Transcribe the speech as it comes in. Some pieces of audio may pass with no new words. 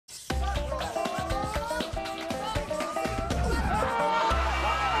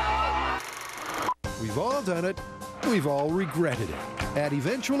We've all done it. We've all regretted it. And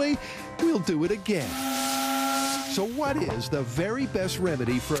eventually, we'll do it again. So what is the very best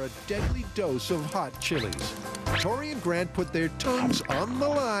remedy for a deadly dose of hot chilies? Tori and Grant put their tongues on the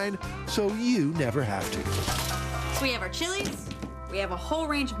line so you never have to. So we have our chilies. We have a whole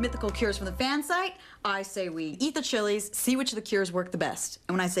range of mythical cures from the fan site. I say we eat the chilies, see which of the cures work the best.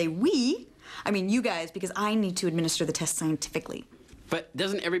 And when I say we, I mean you guys, because I need to administer the test scientifically. But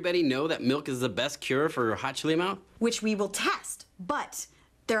doesn't everybody know that milk is the best cure for hot chili mouth? Which we will test, but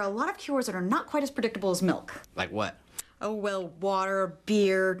there are a lot of cures that are not quite as predictable as milk. Like what? Oh, well, water,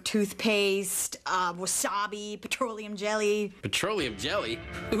 beer, toothpaste, wasabi, petroleum jelly. Petroleum jelly?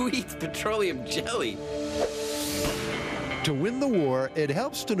 Who eats petroleum jelly? To win the war, it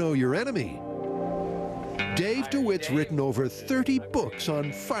helps to know your enemy. Dave DeWitt's written over 30 books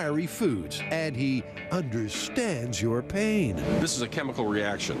on fiery foods, and he understands your pain. This is a chemical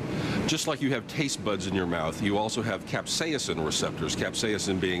reaction. Just like you have taste buds in your mouth, you also have capsaicin receptors,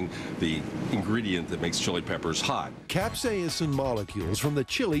 capsaicin being the ingredient that makes chili peppers hot. Capsaicin molecules from the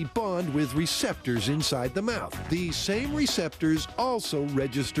chili bond with receptors inside the mouth. These same receptors also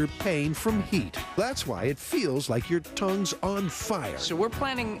register pain from heat. That's why it feels like your tongue's on fire. So we're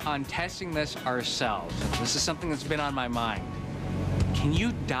planning on testing this ourselves. This is something that's been on my mind. Can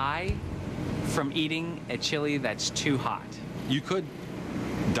you die from eating a chili that's too hot? You could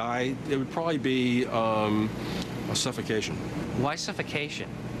die. It would probably be a suffocation. Why suffocation?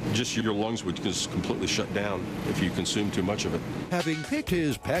 Just your lungs would just completely shut down if you consume too much of it. Having picked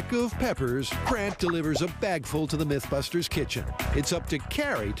his peck of peppers, Grant delivers a bagful to the Mythbusters kitchen. It's up to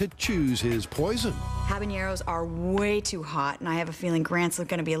Carrie to choose his poison. Habaneros are way too hot, and I have a feeling Grant's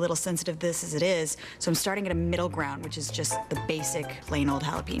going to be a little sensitive to this as it is, so I'm starting at a middle ground, which is just the basic plain old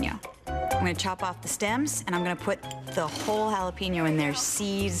jalapeno. I'm going to chop off the stems, and I'm going to put the whole jalapeno in there,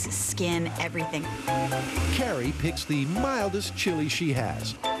 seeds, skin, everything. Carrie picks the mildest chili she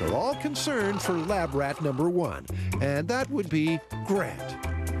has. They're all concerned for lab rat number 1, and that would be Grant.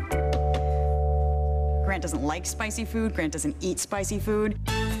 Grant doesn't like spicy food. Grant doesn't eat spicy food.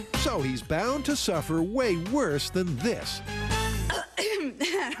 So he's bound to suffer way worse than this.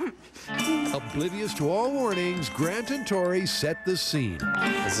 Oblivious to all warnings, Grant and Tori set the scene.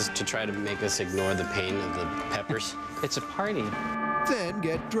 Is this to try to make us ignore the pain of the peppers? It's a party. Then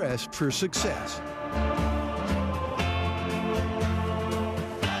get dressed for success.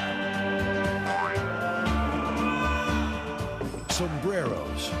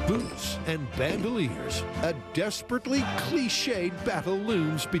 Sombreros, boots, and bandoliers. A desperately cliched battle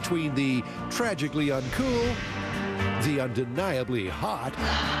looms between the tragically uncool, the undeniably hot,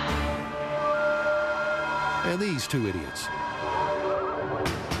 and these two idiots.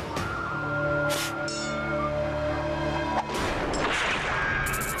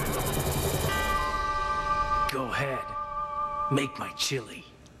 Go ahead. Make my chili.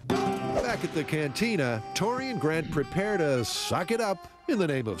 Back at the cantina, Tori and Grant prepare to suck it up in the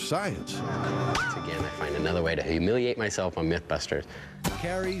name of science. Once again, I find another way to humiliate myself on Mythbusters.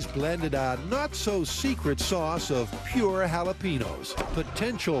 Carrie's blended a not-so-secret sauce of pure jalapenos.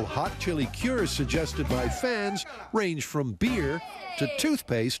 Potential hot chili cures suggested by fans range from beer to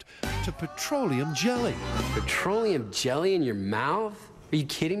toothpaste to petroleum jelly. Petroleum jelly in your mouth? Are you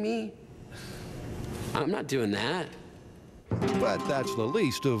kidding me? I'm not doing that. But that's the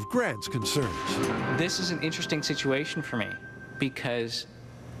least of Grant's concerns. This is an interesting situation for me because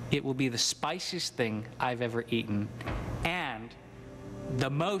it will be the spiciest thing I've ever eaten and the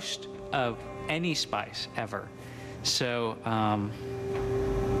most of any spice ever. So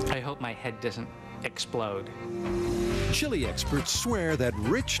I hope my head doesn't explode. Chili experts swear that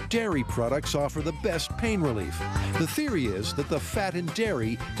rich dairy products offer the best pain relief. The theory is that the fat in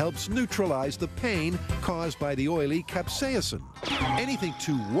dairy helps neutralize the pain caused by the oily capsaicin. Anything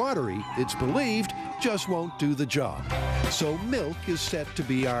too watery, it's believed, just won't do the job. So milk is set to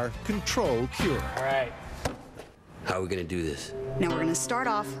be our control cure. All right. How are we going to do this? Now we're going to start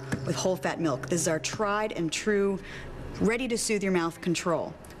off with whole fat milk. This is our tried and true, ready to soothe your mouth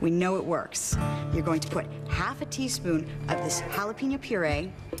control. We know it works. You're going to put half a teaspoon of this jalapeno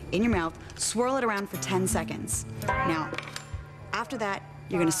puree in your mouth, swirl it around for 10 seconds. Now, after that,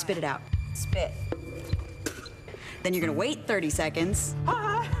 you're going to spit it out. Spit. Then you're going to wait 30 seconds.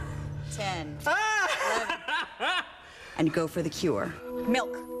 10. 11. And go for the cure.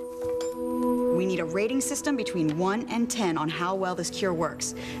 Milk. We need a rating system between 1 and 10 on how well this cure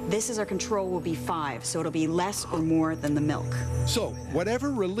works. This is our control will be 5, so it'll be less or more than the milk. So, whatever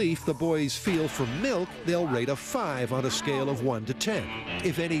relief the boys feel from milk, they'll rate a 5 on a scale of 1 to 10.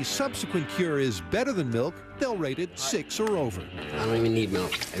 If any subsequent cure is better than milk, they'll rate it 6 or over. I don't even need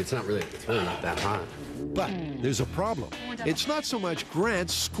milk. It's really not that hot. But there's a problem. It's not so much Grant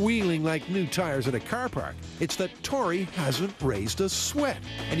squealing like new tires at a car park. It's that Tori hasn't raised a sweat.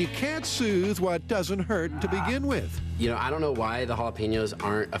 And you can't soothe what doesn't hurt to begin with. You know, I don't know why the jalapenos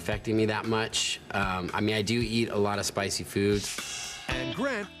aren't affecting me that much. I mean, I do eat a lot of spicy foods. And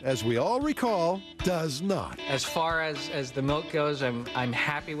Grant, as we all recall, does not. As far as the milk goes, I'm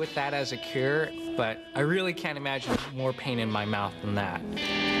happy with that as a cure, but I really can't imagine more pain in my mouth than that.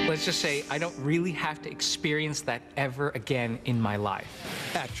 Let's just say I don't really have to experience that ever again in my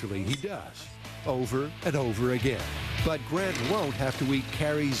life. Actually, he does. Over and over again. But Grant won't have to eat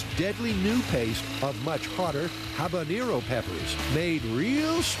Carrie's deadly new paste of much hotter habanero peppers, made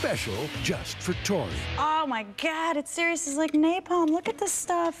real special just for Tori. Oh my God, it's serious. It's like napalm. Look at this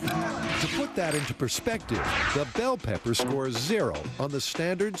stuff. To put that into perspective, the bell pepper scores 0 on the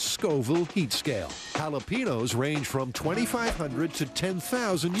standard Scoville heat scale. Jalapenos range from 2,500 to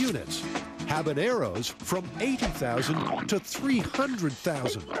 10,000 units. Habaneros from 80,000 to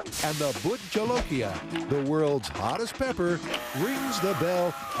 300,000. And the Bhut Jolokia, the world's hottest pepper, rings the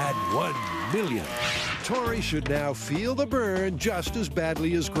bell at 1 million. Tori should now feel the burn just as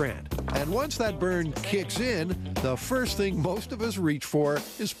badly as Grant. And once that burn kicks in, the first thing most of us reach for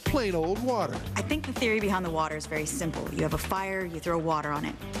is plain old water. I think the theory behind the water is very simple. You have a fire, you throw water on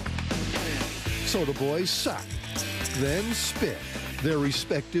it. So the boys suck, then spit their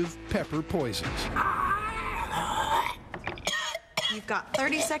respective pepper poisons. You've got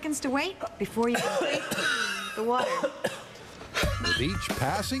 30 seconds to wait before you complete the water. With each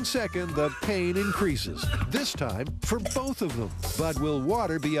passing second, the pain increases, this time for both of them. But will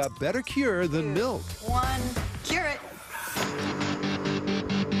water be a better cure than milk? 1, cure it.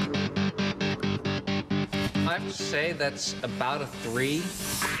 I have to say that's about a 3,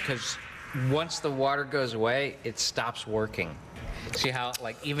 because once the water goes away, it stops working. See how,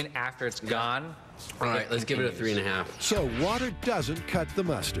 like, even after it's gone? All right, let's give it a 3.5. So water doesn't cut the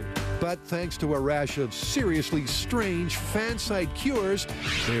mustard. But thanks to a rash of seriously strange fan-site cures,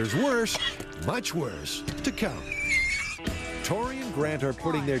 there's worse, much worse, to come. Tori and Grant are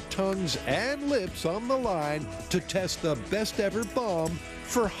putting their tongues and lips on the line to test the best ever balm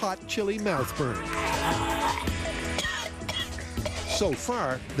for hot, chilly mouth burning. So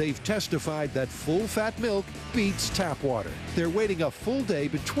far, they've testified that full-fat milk beats tap water. They're waiting a full day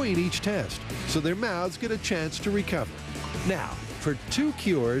between each test, so their mouths get a chance to recover. Now, for 2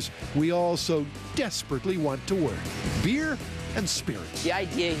 cures we all so desperately want to work: beer and spirits. The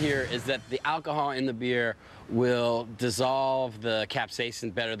idea here is that the alcohol in the beer will dissolve the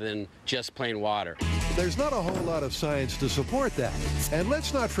capsaicin better than just plain water. There's not a whole lot of science to support that. And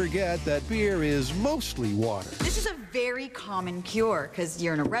let's not forget that beer is mostly water. This is a very common cure, because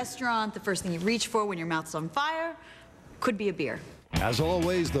you're in a restaurant, the first thing you reach for when your mouth's on fire could be a beer. As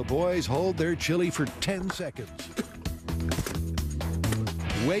always, the boys hold their chili for 10 seconds.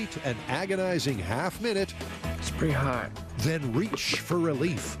 Wait an agonizing half-minute. It's pretty hot. Then reach for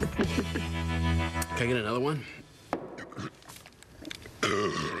relief. Can I get another one?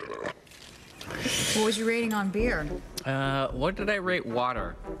 What was your rating on beer? What did I rate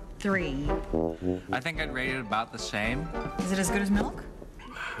water? 3. I think I'd rate it about the same. Is it as good as milk?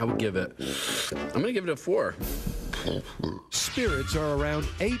 I would give it, I'm gonna give it a 4. Spirits are around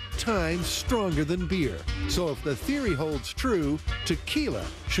 8 times stronger than beer. So if the theory holds true, tequila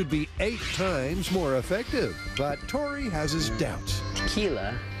should be 8 times more effective. But Tori has his doubts.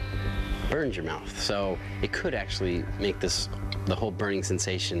 Tequila burns your mouth, so it could actually make the whole burning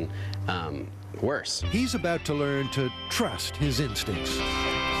sensation worse. He's about to learn to trust his instincts.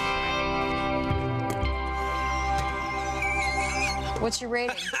 What's your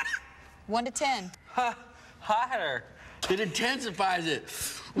rating? 1 to 10. Hotter. It intensifies it.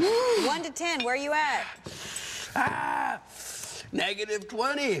 1 to 10, where are you at?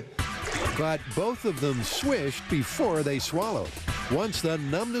 -20. But both of them swished before they swallowed. Once the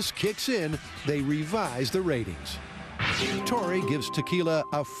numbness kicks in, they revise the ratings. Tori gives tequila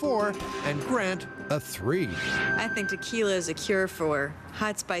a 4 and Grant a 3. I think tequila is a cure for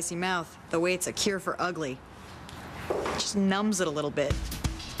hot, spicy mouth, the way it's a cure for ugly. It just numbs it a little bit.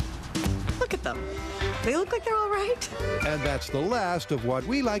 Look at them. They look like they're all right. And that's the last of what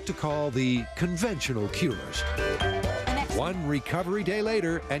we like to call the conventional cures. One recovery day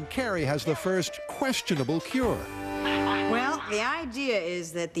later, and Carrie has the first questionable cure. Well, The idea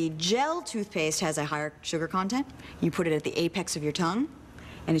is that the gel toothpaste has a higher sugar content. You put it at the apex of your tongue,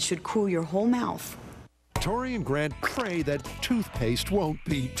 and it should cool your whole mouth. Tori and Grant pray that toothpaste won't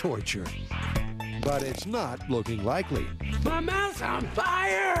be torture. But it's not looking likely. My mouth's on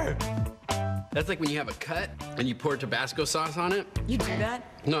fire! That's like when you have a cut and you pour Tabasco sauce on it. You do that?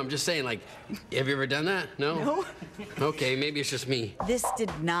 No, I'm just saying, like, have you ever done that? No? No. Okay, maybe it's just me. This did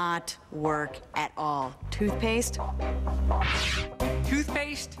not work at all. Toothpaste?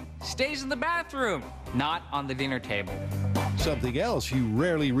 Toothpaste stays in the bathroom, not on the dinner table. Something else you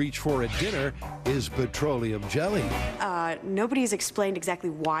rarely reach for at dinner is petroleum jelly. Nobody's explained exactly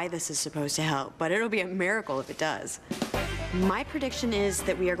why this is supposed to help, but it'll be a miracle if it does. My prediction is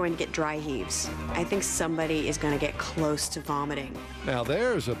that we are going to get dry heaves. I think somebody is going to get close to vomiting. Now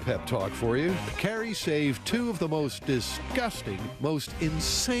there's a pep talk for you. Carrie saved two of the most disgusting, most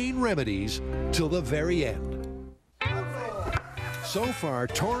insane remedies till the very end. So far,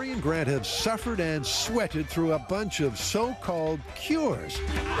 Tori and Grant have suffered and sweated through a bunch of so-called cures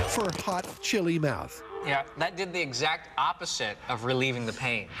for hot, chilly mouth. Yeah, that did the exact opposite of relieving the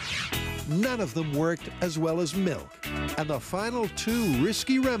pain. None of them worked as well as milk. And the final two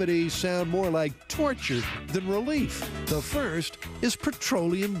risky remedies sound more like torture than relief. The first is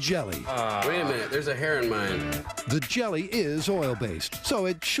petroleum jelly. Wait a minute, there's a hair in mine. The jelly is oil-based, so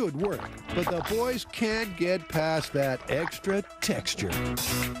it should work. But the boys can't get past that extra texture.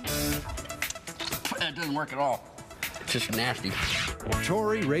 That doesn't work at all. It's just nasty.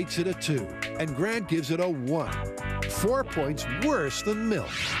 Tori rates it a 2, and Grant gives it a 1. 4 points worse than milk.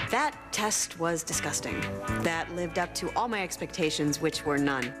 That test was disgusting. That lived up to all my expectations, which were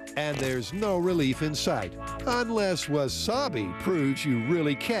none. And there's no relief in sight, unless wasabi proves you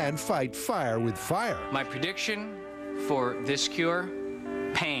really can fight fire with fire. My prediction for this cure,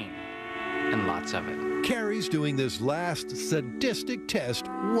 pain, and lots of it. Carrie's doing this last sadistic test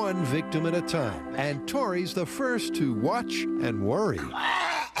one victim at a time, and Tori's the first to watch and worry.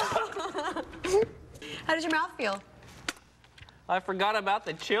 How does your mouth feel? I forgot about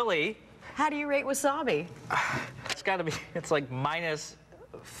the chili. How do you rate wasabi? It's gotta be, it's like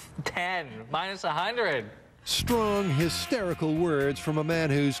 -10, -100. Strong, hysterical words from a man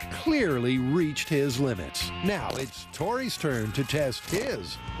who's clearly reached his limits. Now it's Tori's turn to test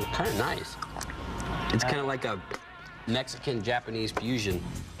his. It's kind of nice. It's kind of like a Mexican-Japanese fusion.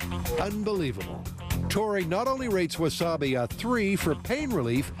 Unbelievable. Tori not only rates wasabi a 3 for pain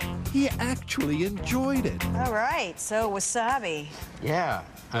relief, he actually enjoyed it. All right, so wasabi. Yeah,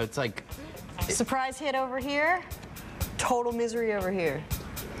 it's like... Surprise hit over here, total misery over here.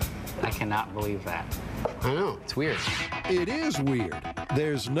 I cannot believe that. I know, it's weird. It is weird.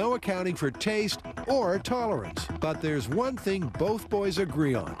 There's no accounting for taste or tolerance. But there's one thing both boys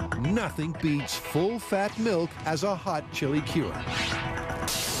agree on. Nothing beats full-fat milk as a hot chili cure.